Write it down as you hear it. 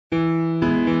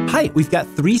Hi, we've got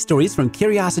 3 stories from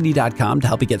Curiosity.com to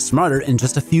help you get smarter in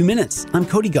just a few minutes. I'm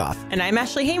Cody Goff. And I'm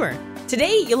Ashley Hamer.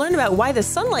 Today, you'll learn about why the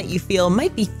sunlight you feel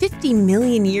might be 50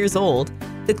 million years old,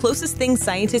 the closest thing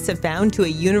scientists have found to a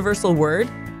universal word,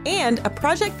 and a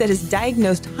project that has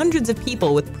diagnosed hundreds of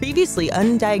people with previously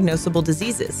undiagnosable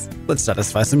diseases. Let's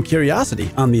satisfy some curiosity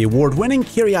on the award-winning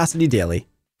Curiosity Daily.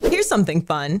 Here's something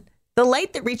fun. The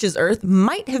light that reaches Earth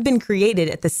might have been created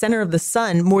at the center of the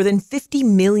sun more than 50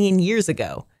 million years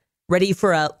ago. Ready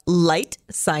for a light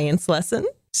science lesson?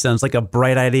 Sounds like a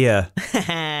bright idea.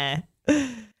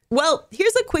 Well,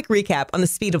 here's a quick recap on the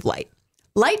speed of light.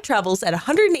 Light travels at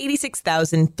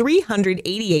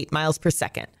 186,388 miles per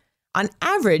second. On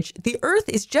average, the Earth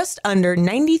is just under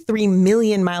 93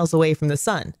 million miles away from the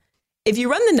sun. If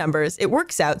you run the numbers, it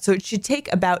works out so it should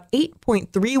take about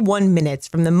 8.31 minutes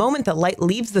from the moment that light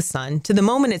leaves the sun to the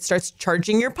moment it starts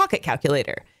charging your pocket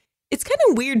calculator. It's kind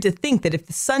of weird to think that if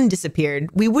the sun disappeared,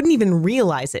 we wouldn't even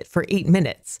realize it for 8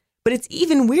 minutes. But it's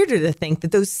even weirder to think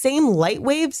that those same light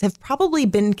waves have probably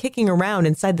been kicking around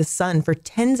inside the sun for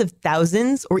tens of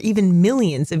thousands or even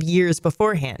millions of years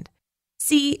beforehand.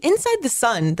 See, inside the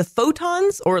sun, the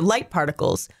photons, or light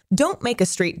particles, don't make a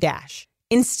straight dash.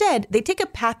 Instead, they take a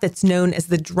path that's known as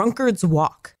the drunkard's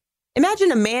walk.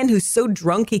 Imagine a man who's so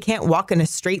drunk he can't walk in a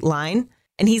straight line,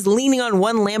 and he's leaning on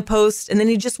one lamppost, and then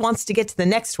he just wants to get to the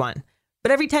next one.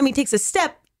 But every time he takes a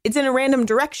step, it's in a random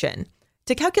direction.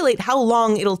 To calculate how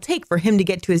long it'll take for him to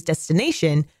get to his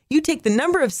destination, you take the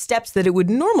number of steps that it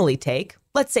would normally take,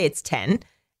 let's say it's 10,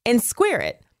 and square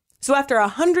it. So after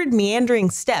 100 meandering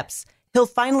steps, he'll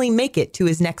finally make it to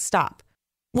his next stop.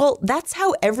 Well, that's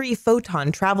how every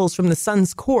photon travels from the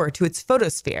sun's core to its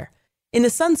photosphere. In the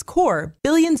sun's core,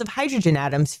 billions of hydrogen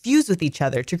atoms fuse with each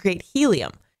other to create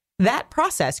helium. That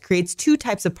process creates 2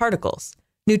 types of particles.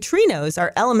 Neutrinos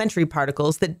are elementary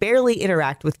particles that barely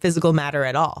interact with physical matter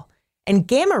at all. And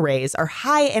gamma rays are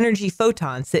high-energy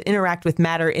photons that interact with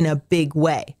matter in a big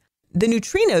way. The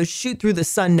neutrinos shoot through the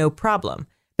sun no problem,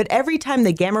 but every time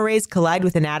the gamma rays collide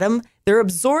with an atom, they're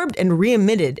absorbed and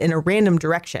re-emitted in a random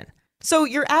direction. So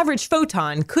your average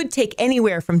photon could take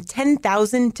anywhere from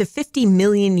 10,000 to 50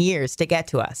 million years to get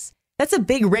to us. That's a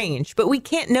big range, but we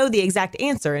can't know the exact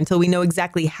answer until we know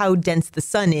exactly how dense the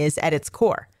sun is at its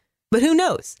core. But who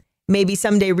knows? Maybe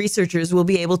someday researchers will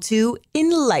be able to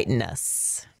enlighten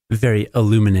us. Very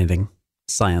illuminating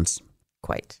science.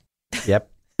 Quite. Yep.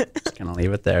 Just gonna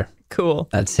leave it there. Cool.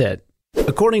 That's it.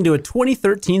 According to a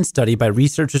 2013 study by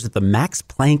researchers at the Max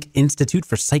Planck Institute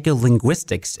for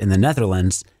Psycholinguistics in the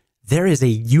Netherlands, there is a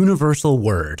universal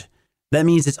word. That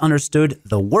means it's understood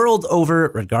the world over,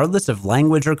 regardless of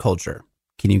language or culture.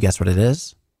 Can you guess what it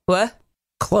is? What?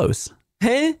 Close.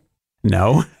 Huh?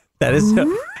 No, that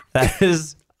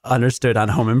is understood on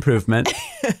Home Improvement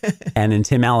and in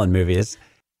Tim Allen movies.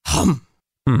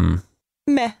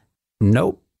 Meh.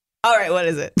 Nope. All right, what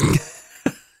is it?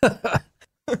 Well,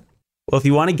 if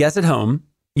you want to guess at home,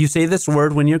 you say this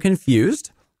word when you're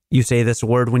confused. You say this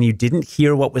word when you didn't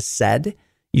hear what was said.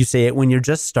 You say it when you're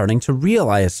just starting to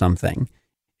realize something.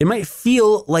 It might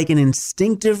feel like an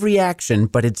instinctive reaction,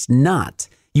 but it's not.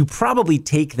 You probably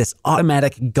take this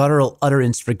automatic guttural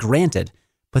utterance for granted,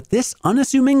 but this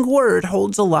unassuming word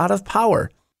holds a lot of power.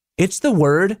 It's the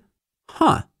word,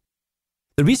 huh.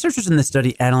 The researchers in the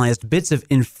study analyzed bits of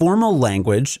informal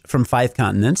language from 5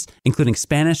 continents, including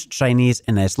Spanish, Chinese,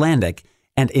 and Icelandic,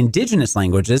 and indigenous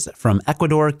languages from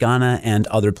Ecuador, Ghana, and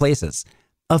other places.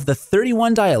 Of the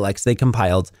 31 dialects they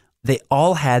compiled, they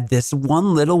all had this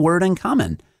one little word in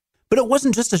common. But it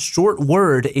wasn't just a short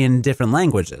word in different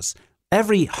languages.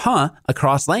 Every huh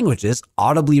across languages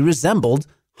audibly resembled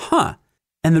huh.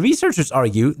 And the researchers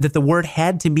argue that the word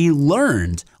had to be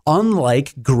learned,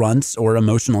 unlike grunts or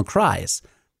emotional cries.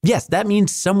 Yes, that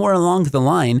means somewhere along the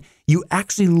line, you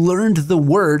actually learned the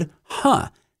word huh,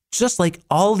 just like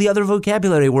all the other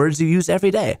vocabulary words you use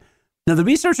every day. Now, the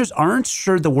researchers aren't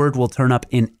sure the word will turn up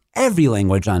in every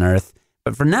language on Earth,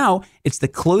 but for now, it's the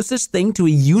closest thing to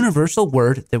a universal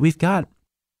word that we've got.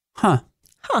 Huh.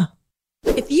 Huh.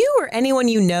 If you or anyone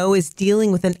you know is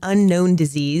dealing with an unknown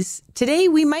disease, today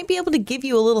we might be able to give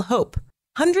you a little hope.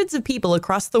 Hundreds of people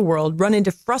across the world run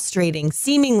into frustrating,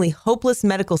 seemingly hopeless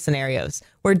medical scenarios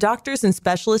where doctors and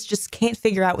specialists just can't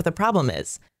figure out what the problem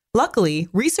is. Luckily,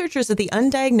 researchers at the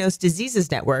Undiagnosed Diseases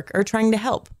Network are trying to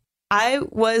help. I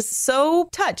was so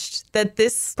touched that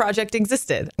this project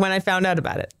existed when I found out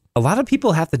about it. A lot of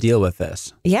people have to deal with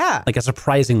this. Yeah. Like a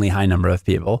surprisingly high number of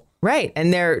people. Right.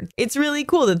 And it's really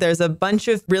cool that there's a bunch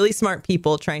of really smart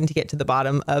people trying to get to the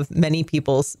bottom of many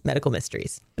people's medical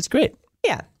mysteries. It's great.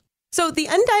 Yeah. So the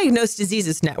Undiagnosed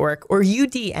Diseases Network, or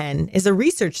UDN, is a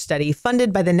research study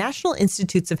funded by the National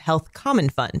Institutes of Health Common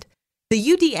Fund. The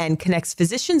UDN connects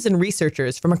physicians and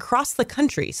researchers from across the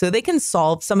country so they can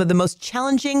solve some of the most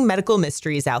challenging medical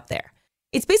mysteries out there.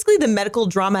 It's basically the medical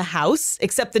drama house,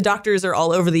 except the doctors are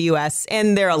all over the US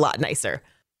and they're a lot nicer.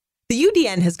 The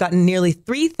UDN has gotten nearly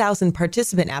 3,000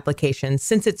 participant applications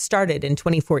since it started in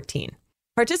 2014.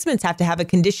 Participants have to have a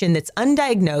condition that's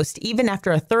undiagnosed even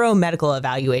after a thorough medical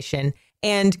evaluation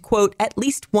and, quote, at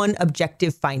least one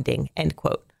objective finding, end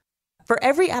quote. For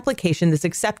every application that's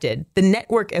accepted, the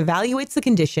network evaluates the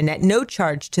condition at no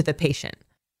charge to the patient.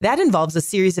 That involves a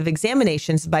series of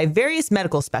examinations by various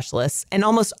medical specialists and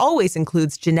almost always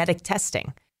includes genetic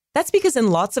testing. That's because in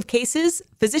lots of cases,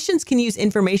 physicians can use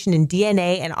information in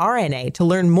DNA and RNA to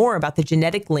learn more about the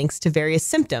genetic links to various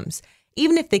symptoms,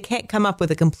 even if they can't come up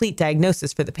with a complete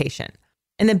diagnosis for the patient.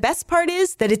 And the best part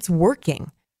is that it's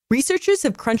working. Researchers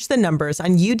have crunched the numbers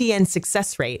on UDN's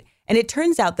success rate, and it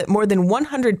turns out that more than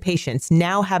 100 patients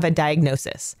now have a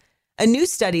diagnosis. A new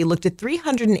study looked at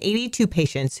 382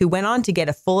 patients who went on to get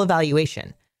a full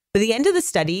evaluation. By the end of the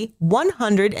study,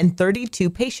 132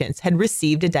 patients had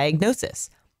received a diagnosis.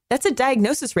 That's a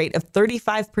diagnosis rate of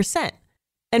 35%.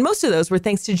 And most of those were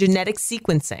thanks to genetic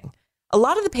sequencing. A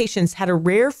lot of the patients had a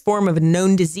rare form of a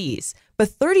known disease, but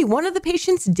 31 of the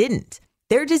patients didn't.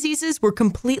 Their diseases were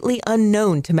completely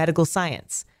unknown to medical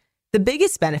science. The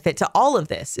biggest benefit to all of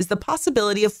this is the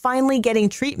possibility of finally getting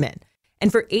treatment.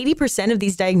 And for 80% of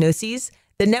these diagnoses,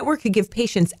 the network could give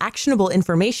patients actionable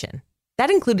information.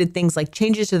 That included things like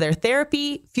changes to their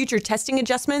therapy, future testing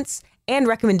adjustments, and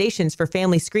recommendations for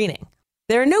family screening.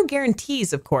 There are no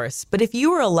guarantees, of course, but if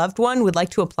you or a loved one would like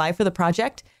to apply for the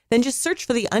project, then just search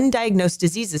for the Undiagnosed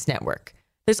Diseases Network.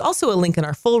 There's also a link in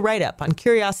our full write-up on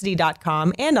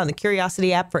Curiosity.com and on the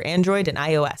Curiosity app for Android and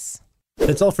iOS.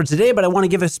 That's all for today, but I want to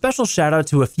give a special shout out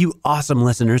to a few awesome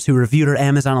listeners who reviewed our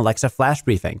Amazon Alexa flash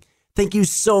briefing. Thank you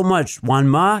so much, Juan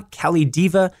Ma, Callie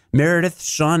Diva, Meredith,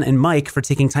 Sean, and Mike for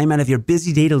taking time out of your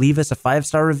busy day to leave us a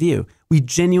 5-star review. We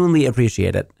genuinely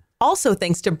appreciate it. Also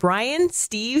thanks to Brian,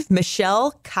 Steve,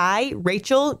 Michelle, Kai,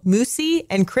 Rachel, Moosey,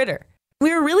 and Critter.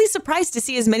 We were really surprised to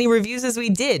see as many reviews as we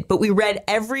did, but we read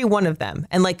every one of them.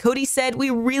 And like Cody said, we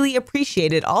really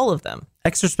appreciated all of them.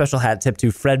 Extra special hat tip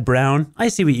to Fred Brown. I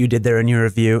see what you did there in your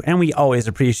review, and we always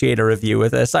appreciate a review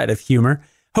with a side of humor.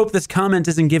 Hope this comment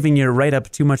isn't giving your write-up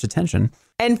too much attention.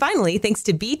 And finally, thanks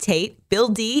to B. Tate, Bill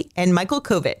D., and Michael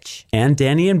Kovich. And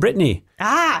Danny and Brittany.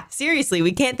 Seriously,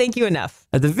 we can't thank you enough.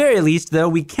 At the very least, though,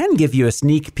 we can give you a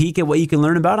sneak peek at what you can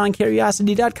learn about on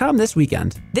Curiosity.com this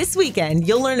weekend. This weekend,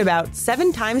 you'll learn about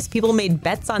 7 times people made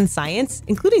bets on science,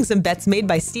 including some bets made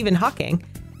by Stephen Hawking,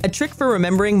 a trick for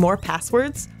remembering more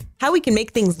passwords, how we can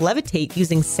make things levitate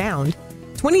using sound,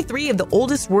 23 of the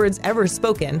oldest words ever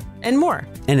spoken, and more.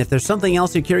 And if there's something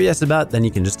else you're curious about, then you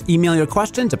can just email your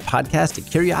question to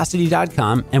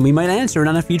podcast@curiosity.com, and we might answer it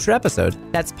on a future episode.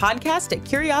 That's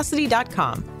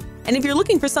podcast@curiosity.com. And if you're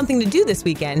looking for something to do this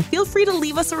weekend, feel free to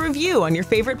leave us a review on your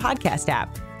favorite podcast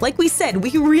app. Like we said,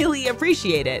 we really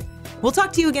appreciate it. We'll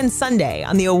talk to you again Sunday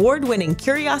on the award-winning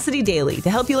Curiosity Daily to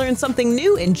help you learn something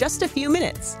new in just a few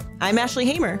minutes. I'm Ashley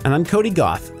Hamer. And I'm Cody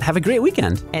Goff. Have a great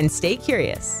weekend. And stay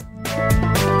curious.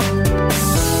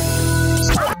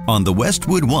 On the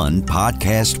Westwood One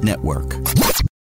Podcast Network.